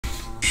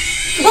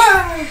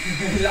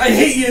I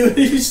hate you.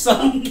 You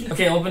suck.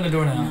 Okay, open the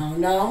door now.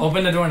 No.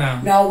 Open the door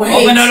now. No,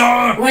 wait. Open the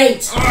door.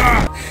 Wait.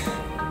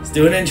 Let's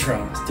do an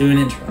intro. Let's do an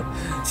intro.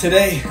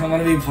 Today, I'm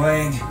gonna be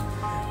playing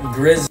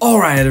Grizzly.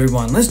 Alright,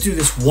 everyone. Let's do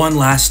this one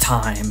last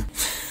time.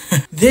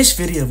 This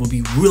video will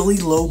be really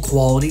low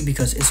quality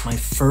because it's my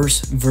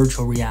first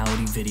virtual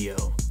reality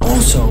video.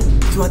 Also,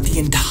 throughout the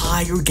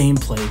entire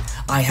gameplay,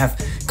 I have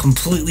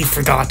completely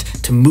forgot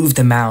to move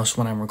the mouse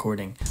when I'm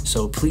recording.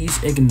 So please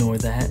ignore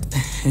that.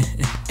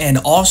 And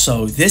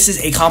also, this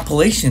is a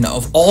compilation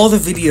of all the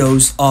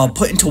videos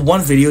put into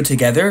one video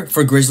together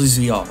for Grizzlys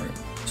VR.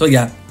 So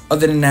yeah,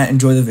 other than that,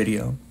 enjoy the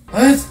video.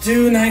 Let's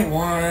do night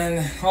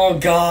one. Oh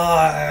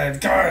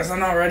god, guys, I'm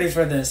not ready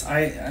for this.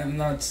 I'm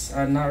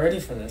not ready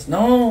for this.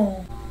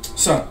 No.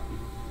 So,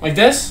 like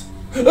this?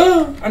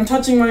 Oh, I'm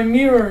touching my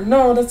mirror.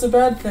 No, that's a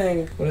bad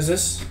thing. What is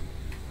this?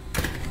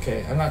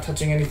 Okay, I'm not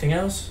touching anything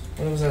else.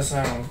 What was that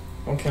sound?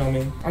 Don't kill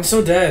me. I'm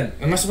so dead.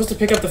 Am I supposed to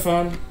pick up the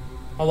phone?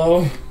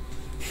 Hello?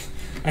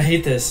 I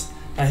hate this.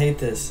 I hate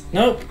this.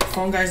 Nope,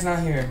 phone guy's not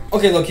here.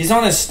 Okay, look, he's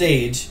on a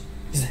stage.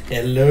 He's like,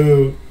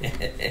 hello.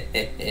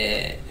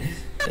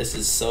 This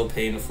is so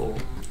painful.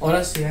 Oh,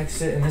 that's the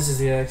exit, and this is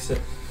the exit.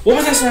 What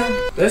was that sound?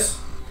 This?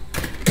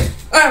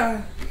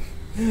 Ah!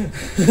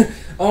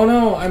 Oh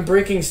no, I'm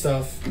breaking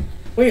stuff.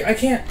 Wait, I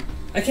can't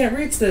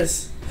reach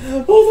this.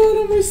 Hold on,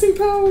 I'm wasting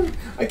power.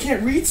 I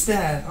can't reach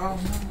that. Oh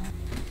no.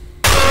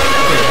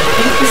 Okay,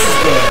 I think this is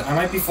good. I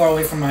might be far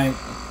away from my...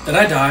 Did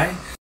I die?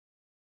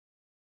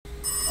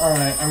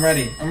 Alright, I'm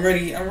ready. I'm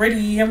ready.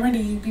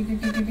 Beep,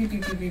 beep, beep, beep, beep,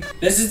 beep, beep.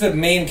 This is the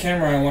main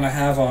camera I want to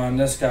have on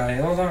this guy.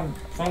 Hold on.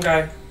 Phone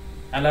guy.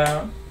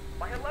 Hello?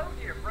 Why, hello,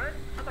 dear friend.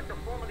 I'd like to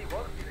formally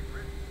welcome you to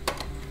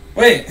Grizzly.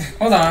 Wait,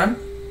 hold on.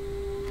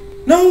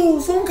 No,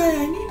 phone guy,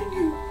 I needed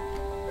you.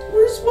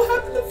 What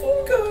happened to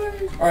phone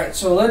guy? Alright,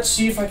 so let's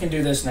see if I can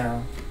do this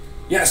now.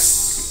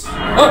 Yes!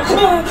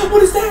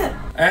 What is that?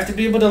 I have to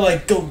be able to,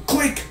 like, go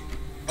quick.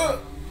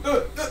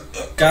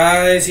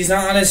 Guys, he's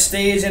not on his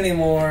stage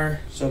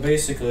anymore. So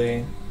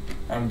basically,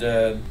 I'm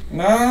dead.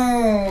 No.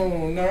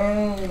 Oh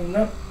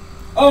no.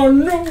 Oh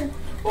no.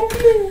 Oh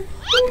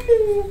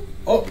no.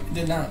 Oh, it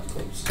did not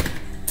close.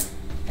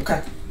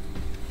 Okay.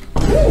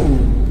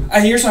 Ooh, I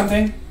hear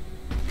something.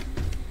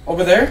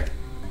 Over there?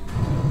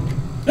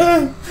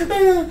 I'm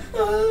gonna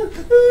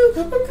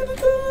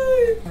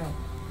die.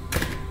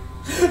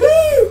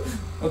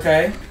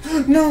 Okay.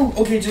 No.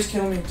 Okay, just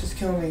kill me. Just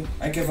kill me.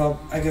 I give up.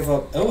 I give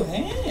up. Oh,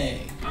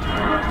 hey.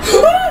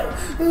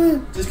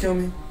 Just kill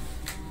me.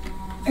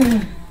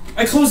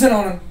 I closed it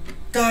on him.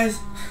 Guys.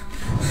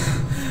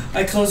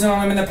 I closed it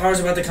on him and the power's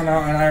about to come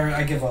out and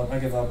I give up. I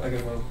give up. I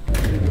give up.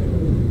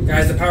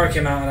 Guys, the power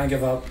came out and I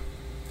give up.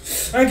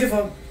 I give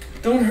up.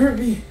 Don't hurt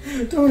me.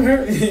 Don't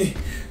hurt me.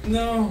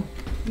 No.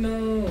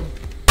 No.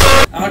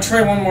 I'll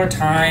try one more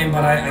time,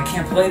 but I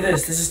can't play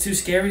this. This is too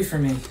scary for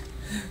me.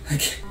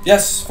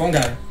 Yes, phone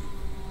guy.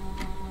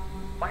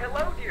 Why,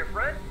 hello, dear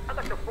friend. I'd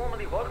like to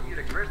formally welcome you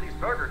to Grizzly's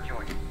Burger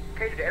Joint.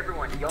 Catered to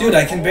everyone young. Dude,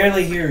 I can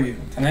barely hear you.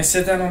 Can I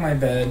sit down on my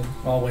bed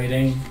while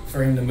waiting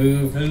for him to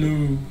move?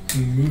 Hello.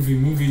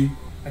 Movie.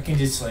 I can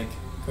just, like,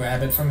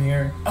 grab it from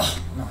here.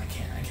 Oh, no, I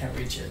can't. I can't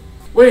reach it.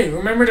 Wait,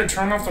 remember to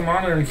turn off the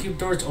monitor and keep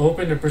doors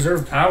open to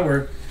preserve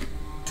power.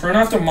 Turn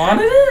off the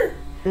monitor?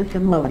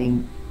 System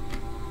loading.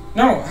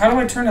 No, how do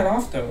I turn it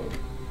off, though?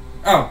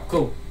 Oh,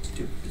 cool.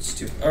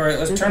 Stupid. Alright,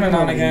 let's turn it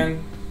on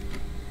again.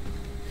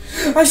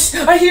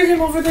 I hear him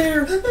over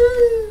there!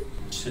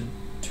 Should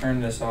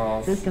turn this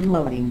off. System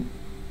loading.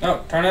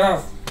 No, turn it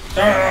off.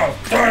 Turn it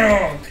off. Turn it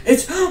off.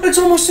 It's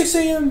almost 6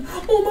 a.m.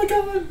 Oh my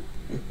god.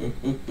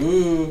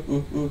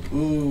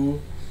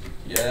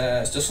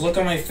 Yes, just look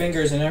at my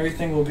fingers and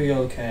everything will be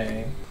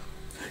okay.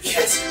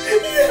 Yes!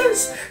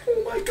 Yes!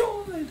 Oh my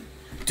god.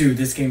 Dude,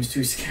 this game's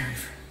too scary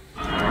for...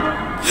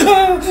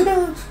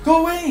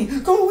 Go away!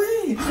 Go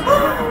away!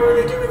 Oh, what are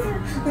they doing here?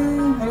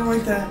 I don't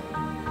like that.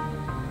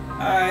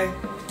 Hi.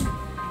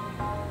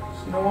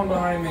 There's no one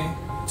behind me.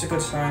 It's a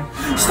good sign.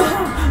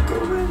 Stop! Go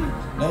away!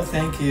 No,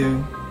 thank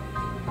you.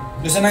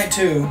 There's a night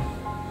 2.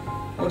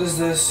 What is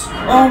this?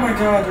 Oh my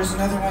god, there's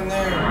another one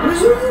there.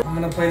 I'm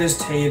gonna play this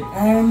tape.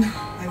 Oh no,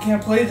 I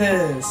can't play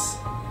this.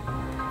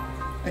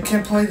 I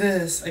can't play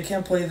this. I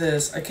can't play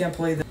this. I can't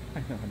play this. I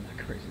know I'm not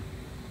crazy.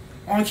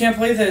 Oh, I can't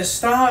play this.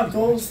 Stop.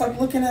 Go. Stop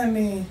looking at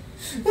me.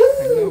 I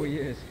know he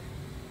is.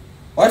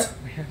 What?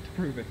 I have to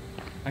prove it.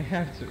 I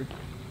have to.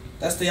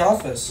 That's the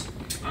office.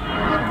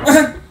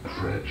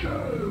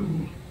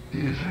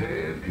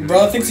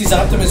 Bro thinks he's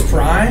Optimus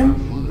Prime?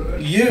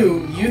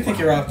 You think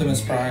you're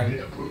Optimus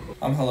Prime.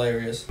 I'm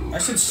hilarious. I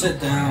should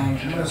sit down.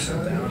 I'm gonna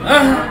sit down.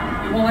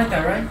 You won't like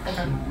that, right?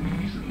 Okay.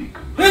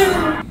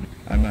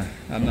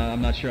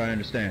 I'm not sure I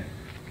understand.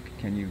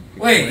 Can you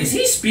explain? Wait, is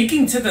he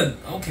speaking to the...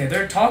 Okay,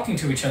 they're talking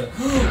to each other.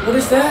 What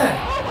is that?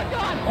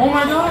 Oh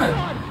my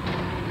god!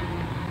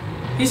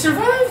 He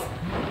survived?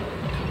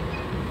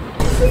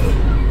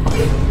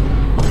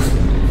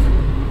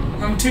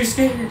 I'm too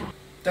scared.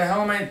 The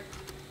hell am I...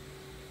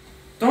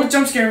 Don't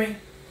jump scare me.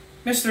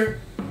 Mr.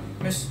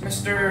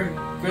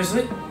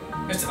 Grizzly?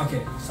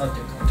 Okay, stop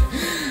doing content.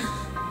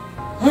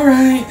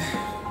 Alright.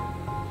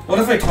 What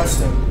if I touched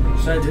him?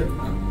 Should I do?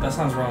 No, that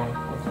sounds wrong.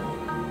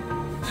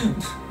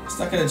 It's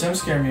not gonna jump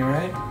scare me,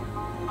 right?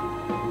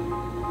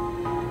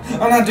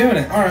 I'm not doing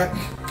it. Alright.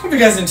 Hope you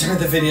guys enjoyed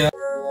the video.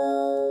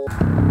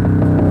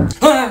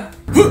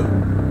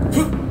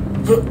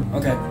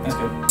 Okay, that's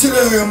good.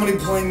 Today I'm gonna be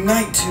playing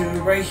Night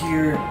 2 right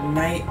here.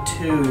 Night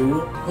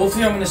 2.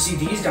 Hopefully I'm gonna see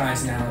these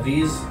guys now.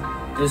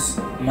 This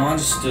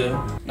monster.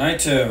 Night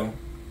 2.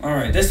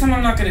 Alright, this time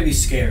I'm not gonna be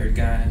scared,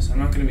 guys. I'm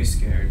not gonna be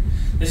scared.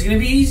 This is gonna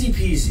be easy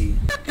peasy.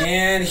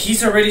 And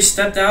he's already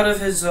stepped out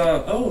of his,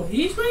 oh,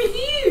 he's right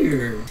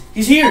here.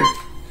 He's here.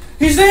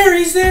 He's there,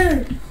 he's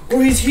there.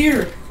 Or he's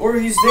here. Or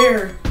he's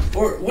there.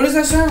 Or, what does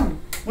that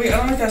sound? Wait, I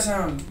don't like that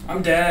sound.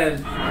 I'm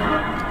dead.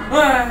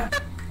 Ah,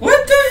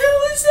 what the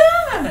hell is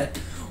that?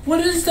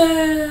 What is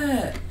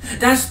that?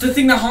 That's the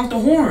thing that honked the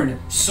horn.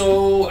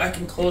 So, I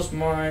can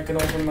I can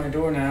open my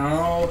door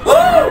now.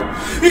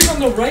 Oh! He's on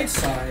the right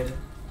side.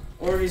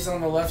 Or he's on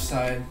the left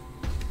side.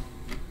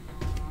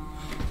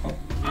 Oh.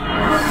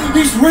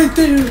 He's right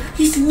there!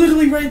 He's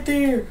literally right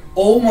there!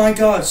 Oh my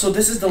god, so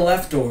this is the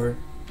left door.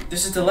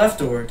 This is the left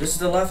door. This is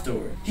the left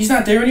door. He's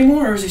not there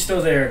anymore, or is he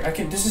still there?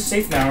 This is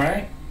safe now,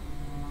 right?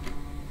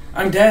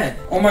 I'm dead.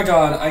 Oh my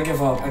god, I give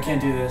up. I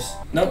can't do this.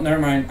 Nope, never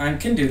mind. I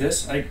can do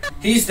this.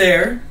 He's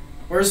there.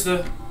 Where's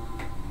the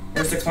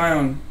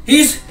clown?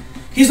 He's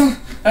on,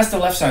 that's the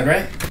left side,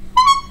 right?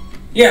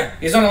 Yeah,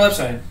 he's on the left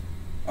side.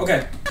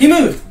 Okay, he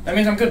moved. That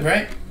means I'm good,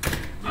 right?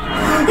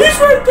 He's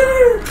right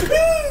there!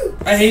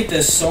 I hate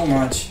this so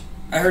much.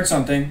 I heard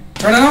something.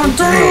 Turn it on!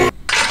 Turn it on!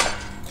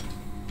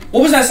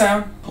 What was that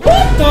sound?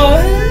 What the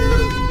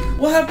hell?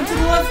 What happened to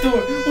the left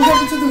door? What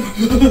happened to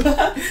the...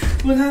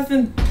 What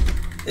happened?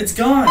 It's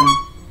gone.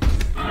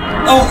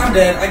 Oh, I'm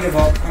dead. I give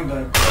up. I'm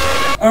done.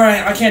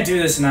 Alright, I can't do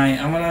this tonight.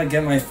 I'm gonna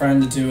get my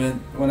friend to do it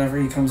whenever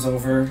he comes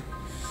over.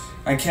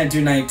 I can't do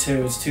Night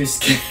 2. It's too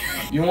scary.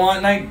 You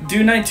want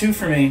do Night 2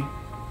 for me?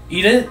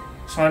 Eat it,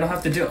 so I don't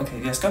have to do it.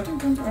 Okay, yeah, stop doing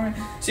content. Alright,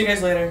 see you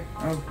guys later.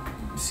 I'll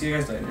see you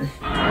guys later.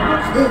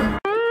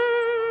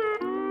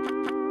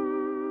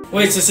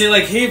 Wait, so say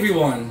like, hey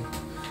everyone.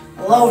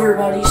 Hello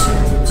everybody, so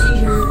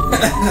here.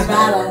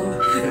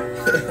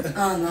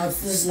 Oh no,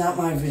 this is not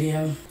my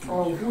video.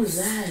 Oh, who's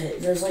that?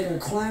 There's like a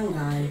clown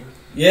guy.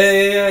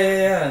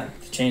 Yeah.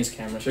 Change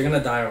cameras. You're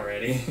gonna die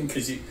already,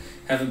 because you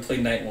haven't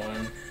played Night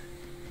 1.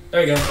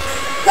 There you go.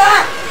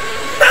 Ah!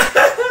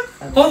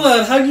 Hold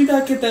on, how did you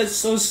not get that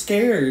so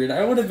scared?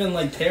 I would have been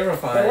like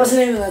terrified. It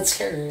wasn't even that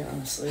scary,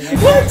 honestly. Like,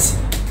 what?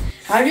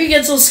 How do you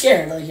get so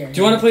scared? Like, here. Do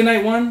you want to play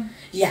Night 1?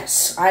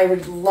 Yes, I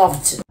would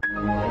love to.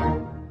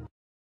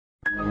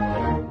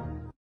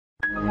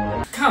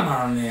 Come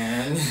on,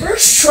 man.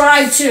 First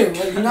try too.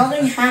 Like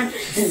nothing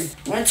happened.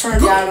 When I turn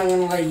down, I'm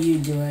gonna let you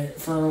do it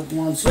for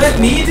once. Let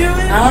me do it?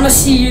 I want to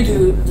see you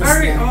do this.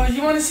 Alright, oh,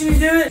 you want to see me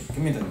do it? Give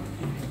me the...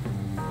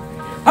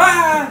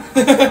 Ah!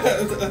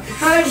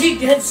 How did you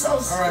get so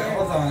scared? Alright,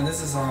 hold on.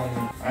 This is I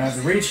have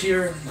to reach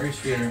here.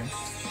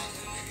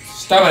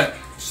 Stop it.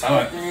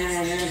 Stop it.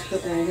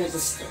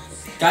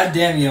 God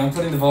damn you, I'm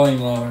putting the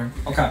volume lower.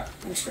 Okay.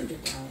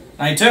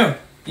 Night 2.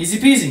 Easy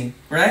peasy,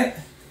 right?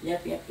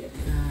 Yep.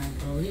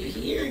 Bro,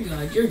 you're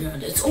good. You're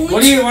good. It's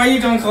only. Why are you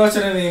going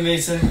closer to me,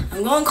 Mason?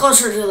 I'm going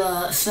closer to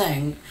the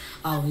thing.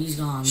 Oh, he's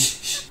gone.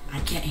 Shh. I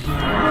can't hear him.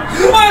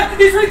 Ah,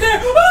 he's right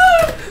there!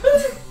 Ah!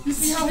 You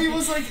see how he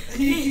was like,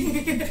 he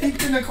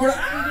peeked in the corner?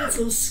 I got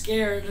so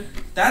scared.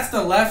 That's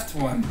the left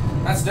one.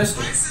 That's this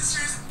one.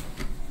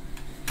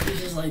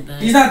 He's just like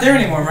that. He's not there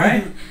anymore,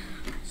 right?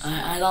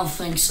 I don't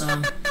think so.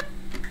 Okay.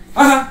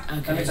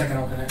 Okay. That means I can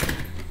open it.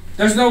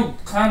 There's no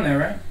clown there,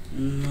 right?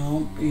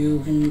 Nope,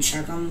 you can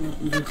check on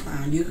the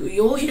clown.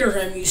 You'll hear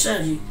him, you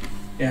said.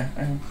 Yeah,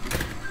 I know.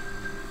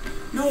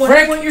 No,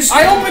 Frick, when you're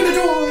scared. I opened the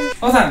door!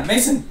 Hold on,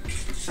 Mason.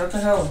 Shut the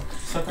hell.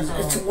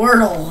 It's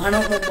Wordle. I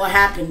don't know what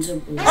happened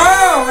to.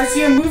 Oh, I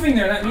see him moving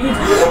there. That means.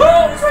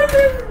 Oh, he's right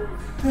there!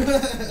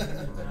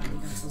 I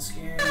got so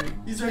scared.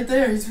 He's right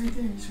there.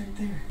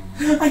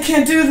 I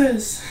can't do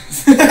this.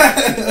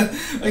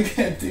 I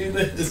can't do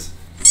this.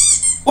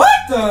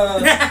 What the?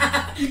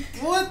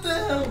 What the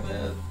hell,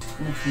 man?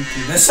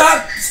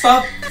 Stop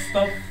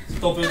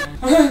it.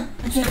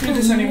 I can't do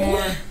this anymore.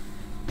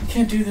 I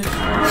can't do this.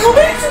 Oh,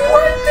 it's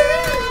right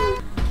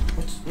there!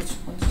 What's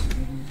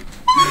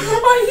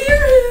I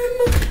hear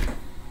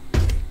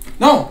him!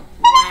 No!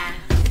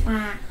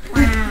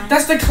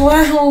 That's the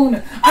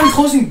clown! I'm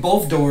closing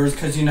both doors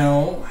because, you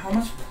know, how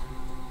much...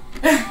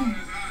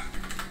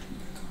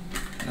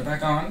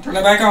 Turn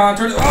it back on.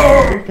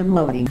 Oh!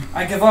 Loading.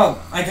 I give up.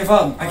 I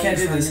can't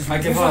do this. I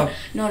give up.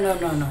 No.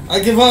 I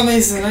give up,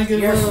 Mason. I give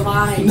You're up.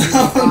 fine. No,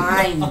 You're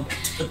fine. no.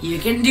 You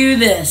can do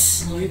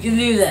this.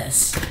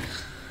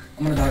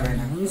 I'm gonna die right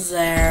now. One's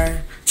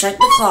there. Check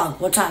the clock.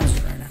 What time is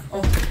it right now?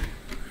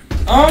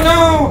 Oh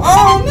no!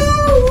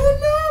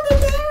 The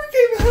power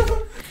came out!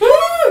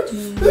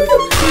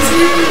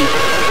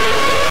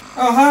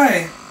 Oh,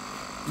 hi!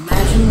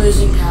 Imagine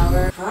losing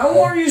power.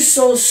 How are you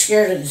so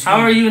scared of this? How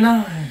are you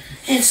not?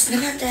 It's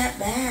not that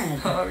bad.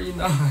 How are you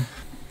not?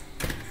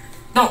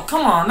 No,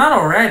 come on, not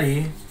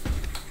already.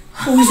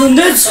 Oh, he's on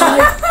that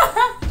side.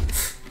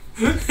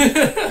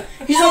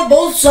 He's on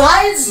both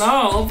sides?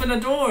 No, open the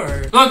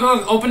door. Look,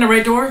 look, open the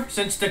right door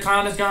since the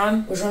con is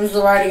gone. Which one's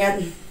the right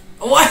again?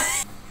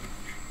 What?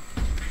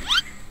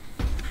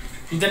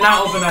 You did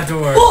not open that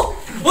door. Whoa!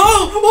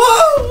 Whoa!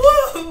 Whoa!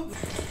 Whoa!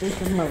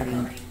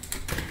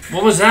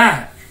 What was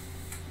that?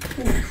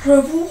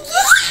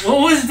 What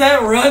was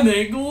that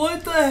running?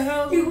 What the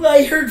hell?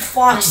 I heard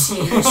Foxy.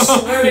 I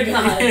swear to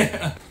God.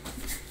 Yeah.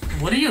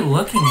 What are you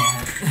looking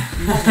at?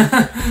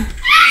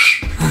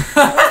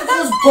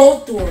 Close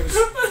both doors.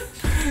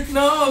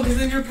 No, because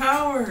then your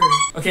power.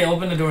 Okay,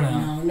 open the door now.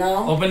 No,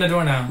 no. Open the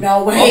door now.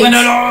 No, wait. Open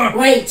the door!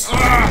 Wait.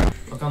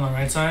 Look on the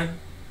right side.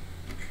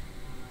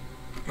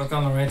 Look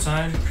on the right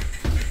side.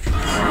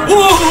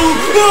 Whoa!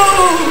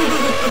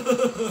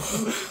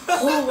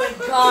 Oh my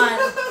God.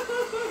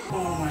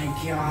 Oh my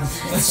God.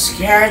 That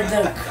scared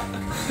the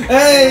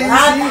Hey!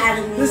 crap out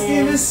of me. This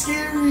game is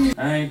scary.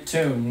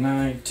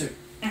 9-2.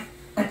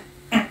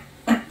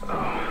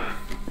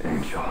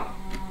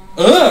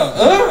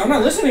 I'm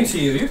not listening to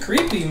you. You're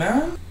creepy,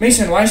 man.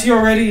 Mason, why is he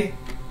already?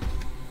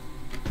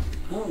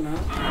 I don't know.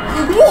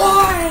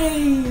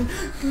 Why?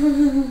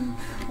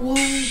 Why?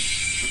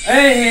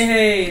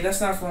 Hey,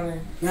 that's not funny.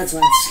 That's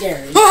why it's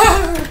scary.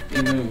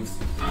 He moves.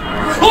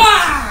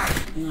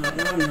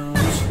 No.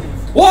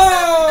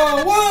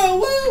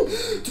 Whoa!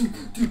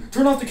 Dude,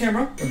 turn off the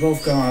camera. They're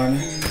both gone.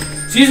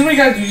 See what you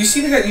gotta do. You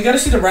see you gotta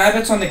see the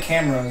rabbits on the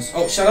cameras.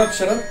 Oh, shut up.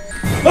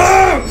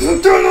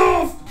 Turn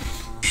off!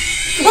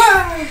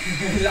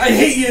 I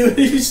hate you.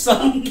 You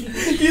suck.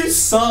 You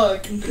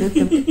suck. I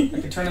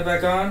can turn it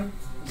back on.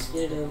 Let's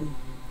get him.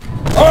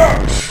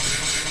 Turn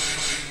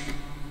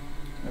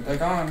it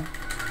back on.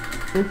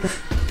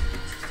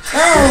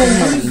 Oh,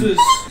 what is this?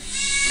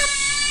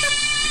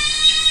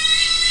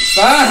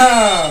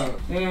 Stop!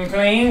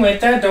 Clean with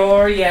that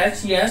door.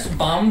 Yes.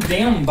 Bomb,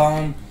 damn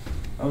bomb.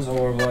 That was a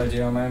horrible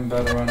idea. I'm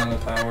about to run out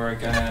of power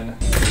again.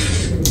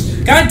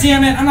 God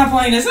damn it! I'm not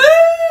playing this.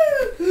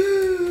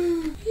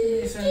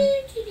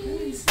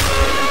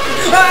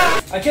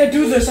 I can't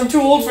do this. I'm too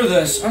old for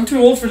this. I'm too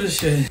old for this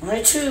shit.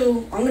 I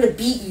too. I'm gonna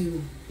beat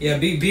you. Yeah,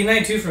 be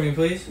night 2 for me,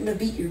 please. I'm gonna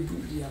beat your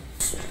booty up.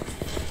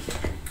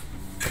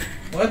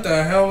 What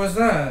the hell was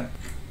that?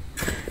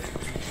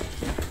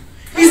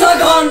 He's not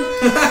gone.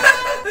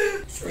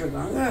 Swear to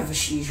God, I'm gonna have a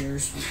seizure or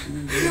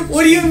something.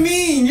 What do you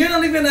mean? You're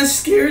not even as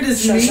scared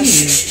as me.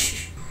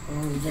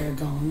 Oh, they're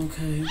gone.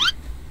 Okay.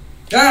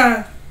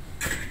 Ah!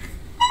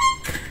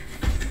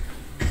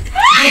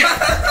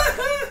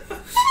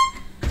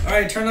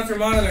 Alright, turn off your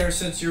monitor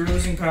since you're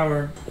losing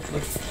power.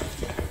 Look.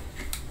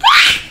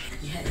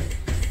 Yeah.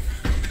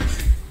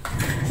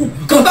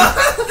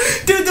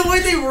 Dude, the way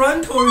they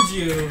run towards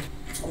you.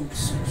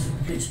 Almost.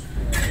 Please.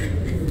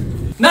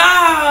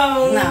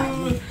 No!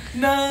 No.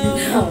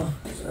 No!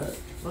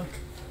 Look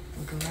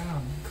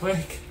around.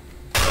 Quick.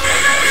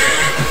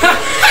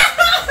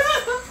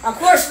 Of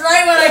course,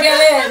 right when I get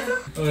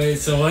in. Wait,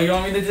 so what do you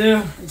want me to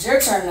do? It's your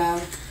turn now.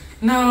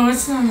 No,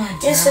 it's not my turn.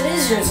 Yes, it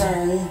is your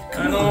turn.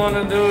 I don't want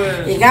to do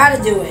it. You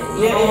gotta do it.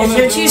 wanna If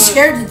you're do too it.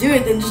 scared to do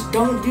it, then just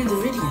don't do the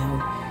video.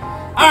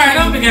 Alright, I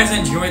hope you guys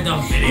enjoyed the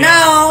video.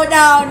 No.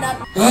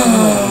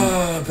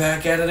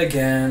 Back at it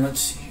again.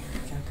 Let's see here. I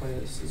can't play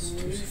this. This is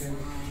too scary.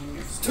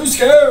 It's too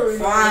scary.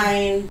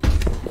 Fine.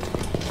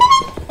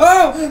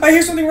 Oh, I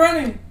hear something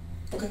running.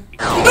 Okay.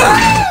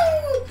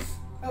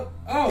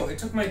 Oh, it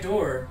took my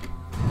door.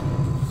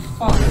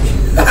 Fuck.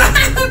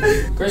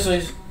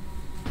 Grizzlies.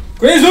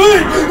 Grizzly!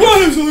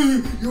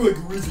 You a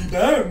grizzly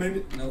now,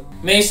 maybe? Nope.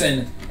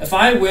 Mason, if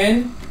I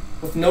win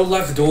with no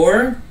left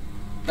door,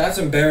 that's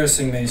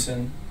embarrassing,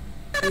 Mason.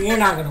 You're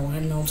not gonna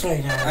win, I'll tell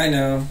you that. I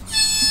know.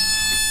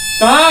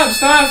 Stop!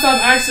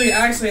 Actually.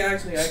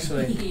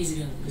 He's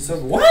gonna win. So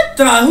what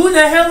the? Who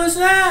the hell is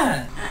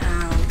that?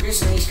 Uh-oh,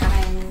 Grizzly's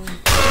coming.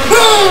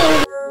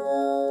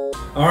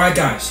 Alright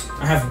guys,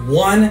 I have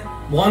one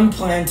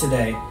plan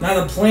today. Now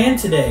the plan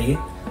today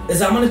is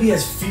I'm gonna be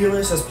as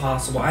fearless as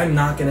possible. I'm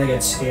not gonna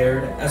get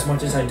scared as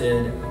much as I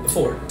did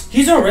before.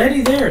 He's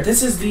already there.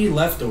 This is the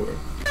left door.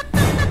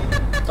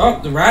 Oh,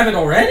 the rabbit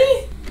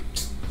already?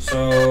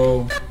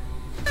 So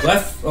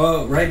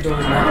right door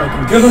is not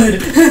looking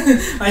good.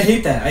 I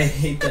hate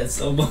that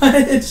so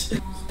much.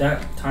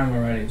 That time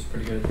already is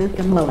pretty good.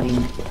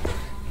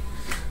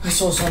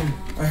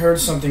 I heard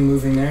something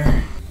moving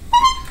there.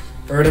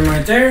 Heard him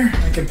right there.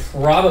 I could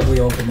probably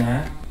open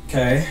that.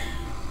 Okay.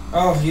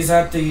 Oh, he's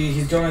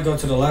gonna go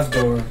to the left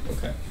door.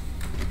 Okay.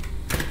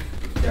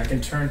 Yeah,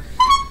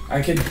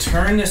 I could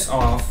turn this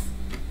off,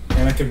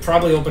 and I could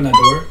probably open that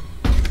door.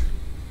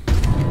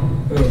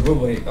 Oh,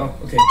 wait. Oh,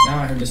 okay. Now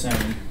I heard the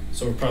sound,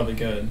 so we're probably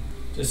good.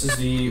 This is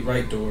the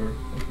right door.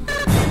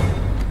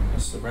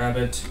 That's the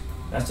rabbit.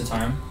 That's the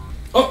time.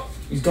 Oh,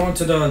 he's going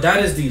to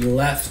that is the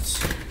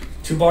left.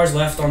 2 bars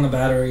left on the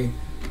battery.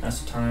 That's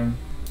the time.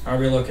 How are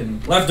we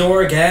looking? Left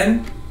door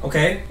again.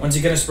 Okay. When's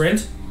he gonna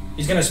sprint?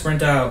 He's gonna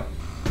sprint out.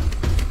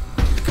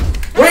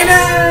 Right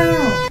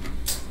now!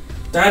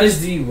 That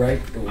is the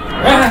right door.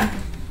 Ah!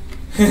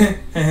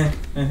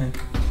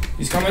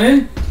 He's coming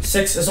in.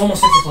 6. It's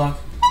almost 6 o'clock.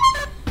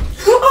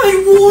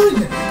 I won!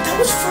 That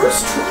was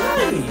first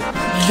try!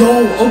 Yo,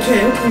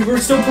 okay, we're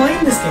still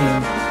playing this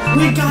game.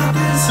 We got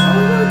this! Oh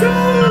my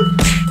god!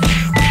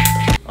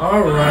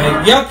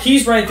 Alright, yep,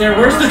 he's right there.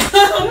 Where's the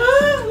clown?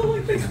 Look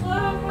at the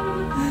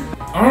clown!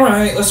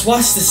 Alright, let's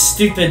watch this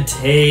stupid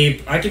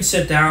tape. I can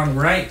sit down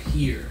right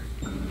here.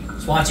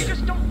 Let's watch it. You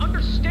just don't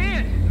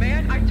understand,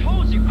 man. I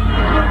told you.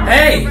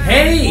 Hey!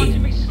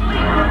 Watching me sleep.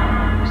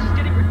 This is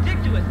getting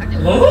ridiculous. I just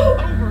Hello?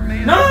 want it over,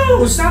 man.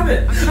 No! Stop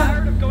it! I'm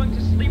tired of going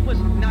to sleepless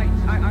nights.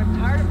 I'm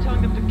tired of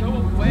telling them to go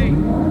away.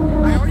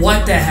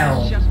 What the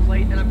hell?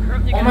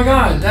 Oh my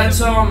god,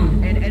 that's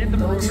and edit the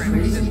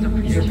program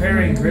system. He's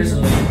repairing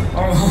Grizzly.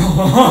 Oh.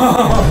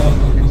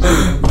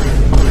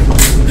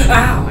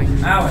 Ow!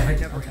 Ow, I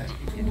hit it. Okay.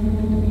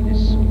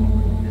 This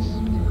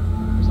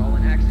was all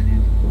an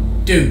accident.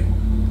 Dude,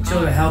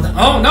 chill the hell down.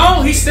 Oh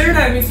no, he stared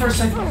at me for a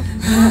second.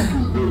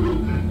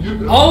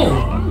 Oh!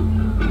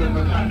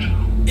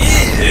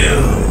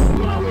 Ew!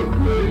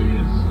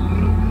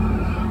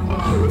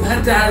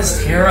 That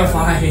is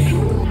terrifying.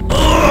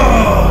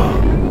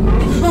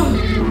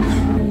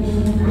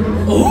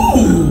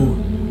 Ooh!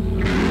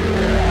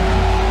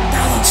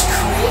 That looks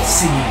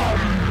crazy!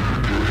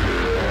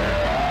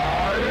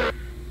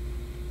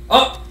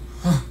 Oh!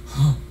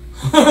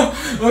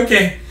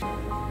 Okay.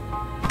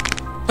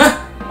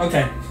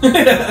 Okay.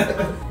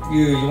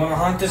 You wanna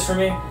honk this for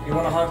me? You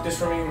wanna honk this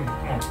for me?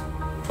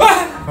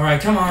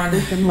 Alright, come on.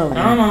 Come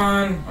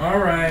on.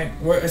 Alright.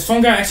 Is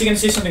phone guy actually gonna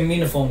say something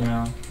meaningful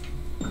now?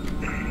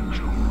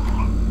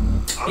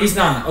 He's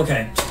not.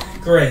 Okay.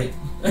 Great.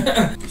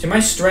 So my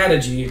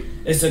strategy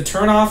is to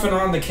turn off and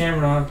on the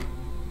camera,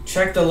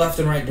 check the left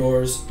and right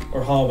doors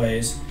or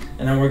hallways,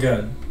 and then we're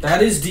good.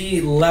 That is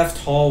the left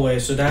hallway,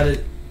 so that is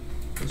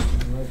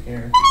right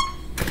here.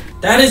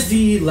 That is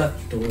the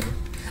left door.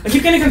 I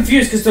keep getting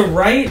confused because the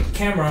right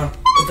camera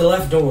is the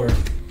left door.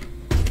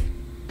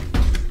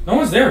 No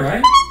one's there,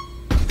 right?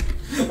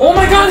 Oh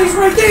my god, he's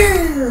right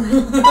there!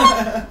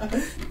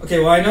 Okay,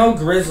 well I know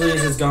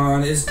Grizzlys is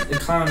gone. The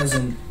clown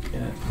isn't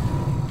yet.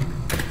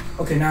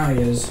 Okay, now he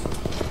is.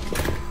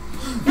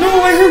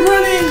 No, I heard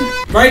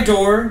running! Right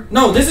door.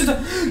 No, this is the...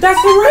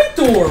 That's the right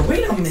door!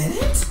 Wait a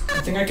minute!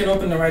 I think I can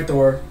open the right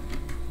door.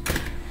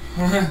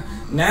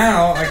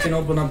 Now I can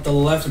open up the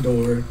left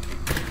door.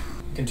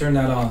 I can turn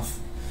that off.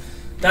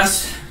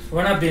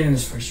 We're not beating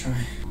this first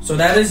try. So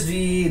that is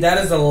the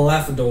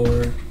left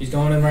door. He's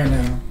going in right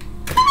now.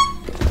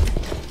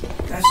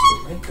 That's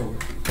the right door.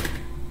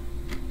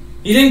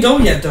 He didn't go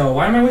yet though.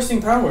 Why am I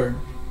wasting power?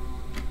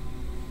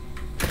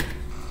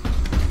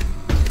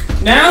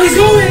 Now he's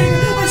going!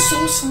 I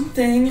saw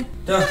something.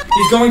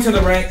 He's going to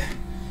the right.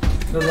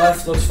 The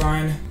left looks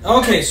fine.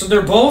 Okay, so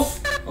they're both...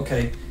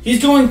 Okay, he's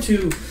going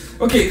to...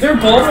 Okay, they're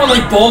both are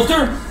like both.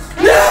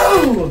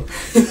 No!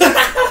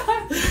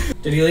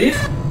 Did he leave?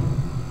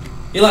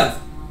 He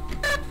left.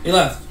 He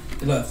left.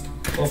 He left.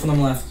 Both of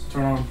them left.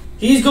 Turn on.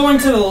 He's going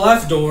to the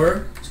left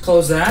door. Let's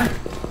close that.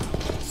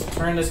 Let's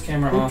turn this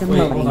camera off.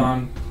 Wait, hold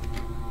on.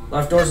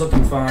 Left door's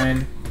looking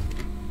fine.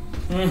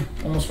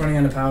 Almost running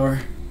out of power.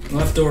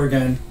 Left door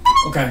again.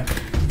 Okay.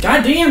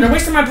 God damn, they're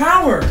wasting my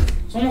power.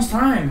 It's almost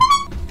time.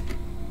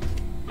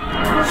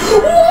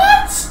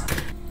 What?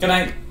 Can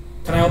I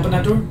open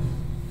that door?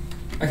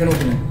 I can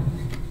open it.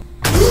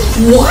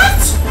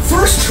 What?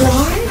 First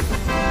try?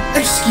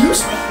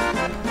 Excuse me?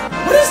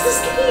 What is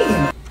this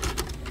game?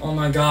 Oh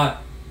my god.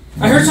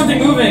 I heard something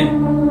moving.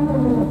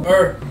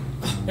 Or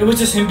it was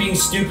just him being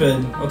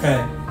stupid.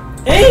 Okay.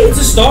 Hey, it's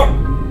a star.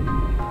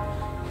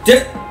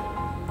 Did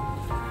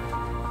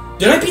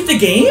I beat the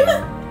game?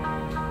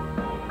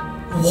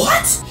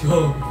 What?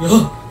 Yo.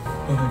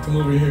 Come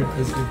over here,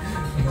 Grizzly.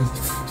 I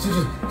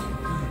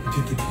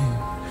beat the game.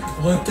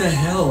 What the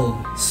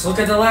hell? Let's look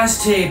at the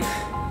last tape.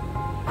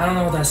 I don't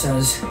know what that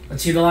says.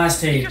 Let's see the last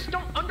tape. You just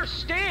don't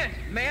understand,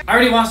 man. I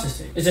already watched this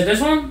tape. Is it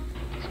this one?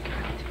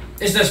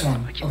 It's this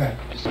one. Okay.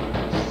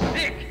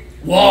 Sick.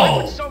 Whoa. Why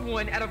would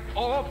someone out of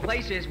all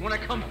places want to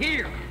come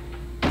here?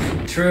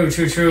 True.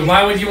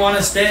 Why would you want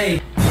to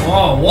stay?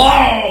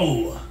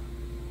 Whoa!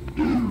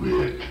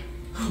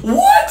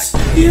 What?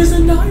 He has a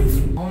knife?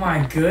 Oh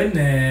my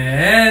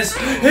goodness.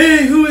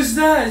 Hey, who is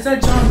that? Is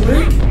that John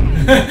Wick?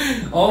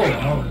 Oh.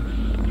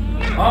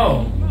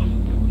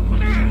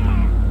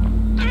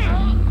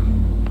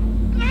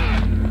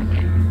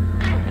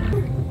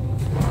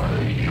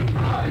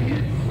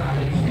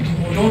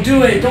 Don't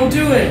do it! Don't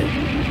do it!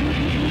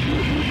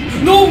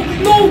 No!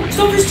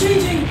 Stuff is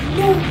changing!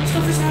 No!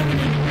 Stuff is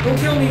happening! Don't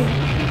kill me!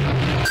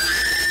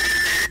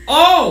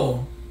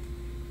 Oh!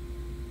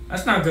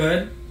 That's not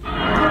good.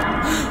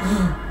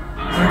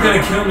 They're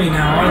gonna kill me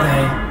now, are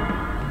they?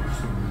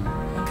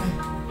 Okay.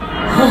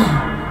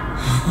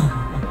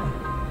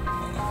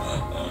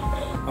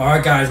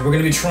 Alright guys, we're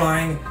gonna be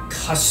trying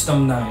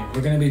custom night.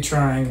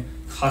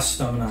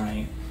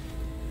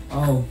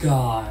 Oh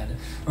god.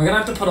 We're gonna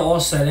have to put all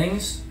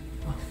settings.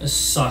 This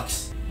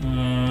sucks.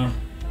 How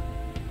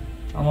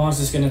long is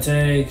this gonna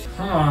take?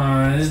 Come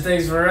on, this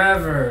takes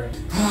forever.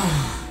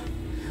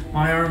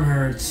 My arm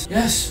hurts.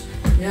 Yes,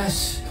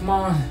 yes, come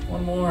on.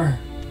 One more.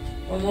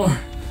 One more.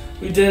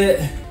 We did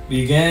it.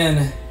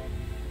 Begin.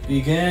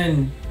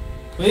 Begin.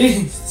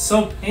 Please, it's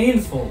so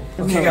painful.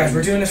 Okay guys,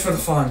 we're doing this for the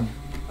fun.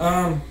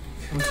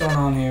 What's going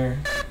on here?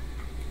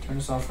 Turn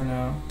this off for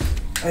now.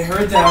 I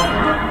heard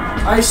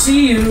that. I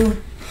see you.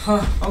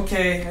 Huh,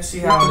 okay, I see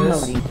how it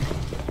is.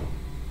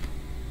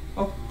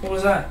 Oh, what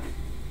was that?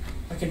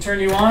 I can turn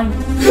you on?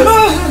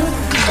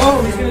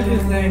 Oh, he's gonna do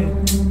the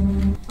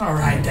thing.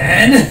 Alright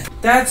then.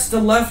 That's the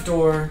left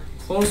door.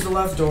 Close the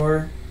left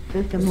door.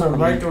 Is the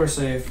right door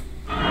safe?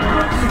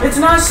 It's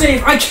not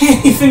safe! I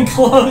can't even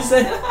close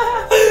it!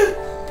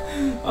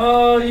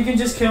 Oh, you can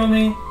just kill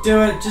me.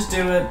 Do it, just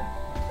do it.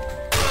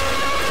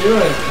 Do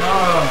it.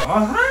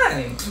 Oh,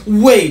 hi!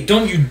 Wait,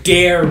 don't you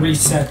dare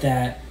reset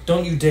that.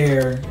 Don't you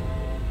dare.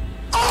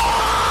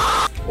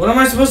 What am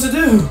I supposed to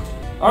do?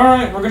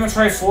 Alright, we're gonna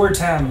try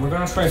 410. We're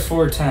gonna try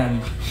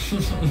 410.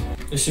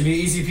 This should be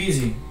easy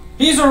peasy.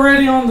 He's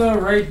already on the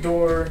right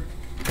door.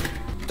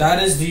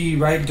 That is the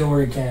right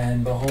door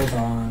again, but hold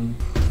on.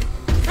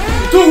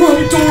 The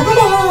right door!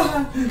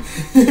 Ah!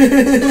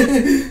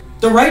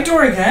 The right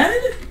door again?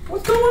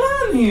 What's going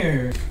on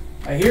here?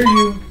 I hear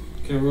you.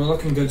 Okay, we're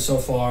looking good so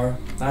far.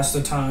 That's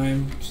the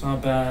time. It's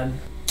not bad.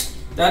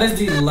 That is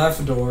the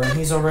left door, and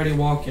he's already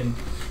walking.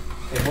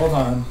 Okay, hold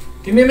on.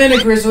 Give me a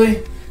minute,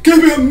 Grizzly.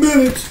 Give me a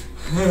minute!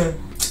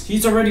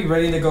 He's already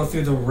ready to go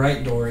through the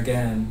right door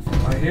again.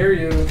 I hear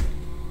you.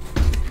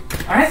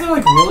 I have to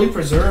like really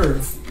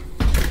preserve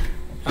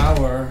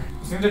power.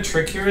 I think the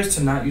trick here is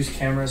to not use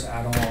cameras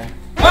at all.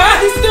 Ah,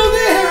 he's still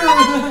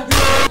there!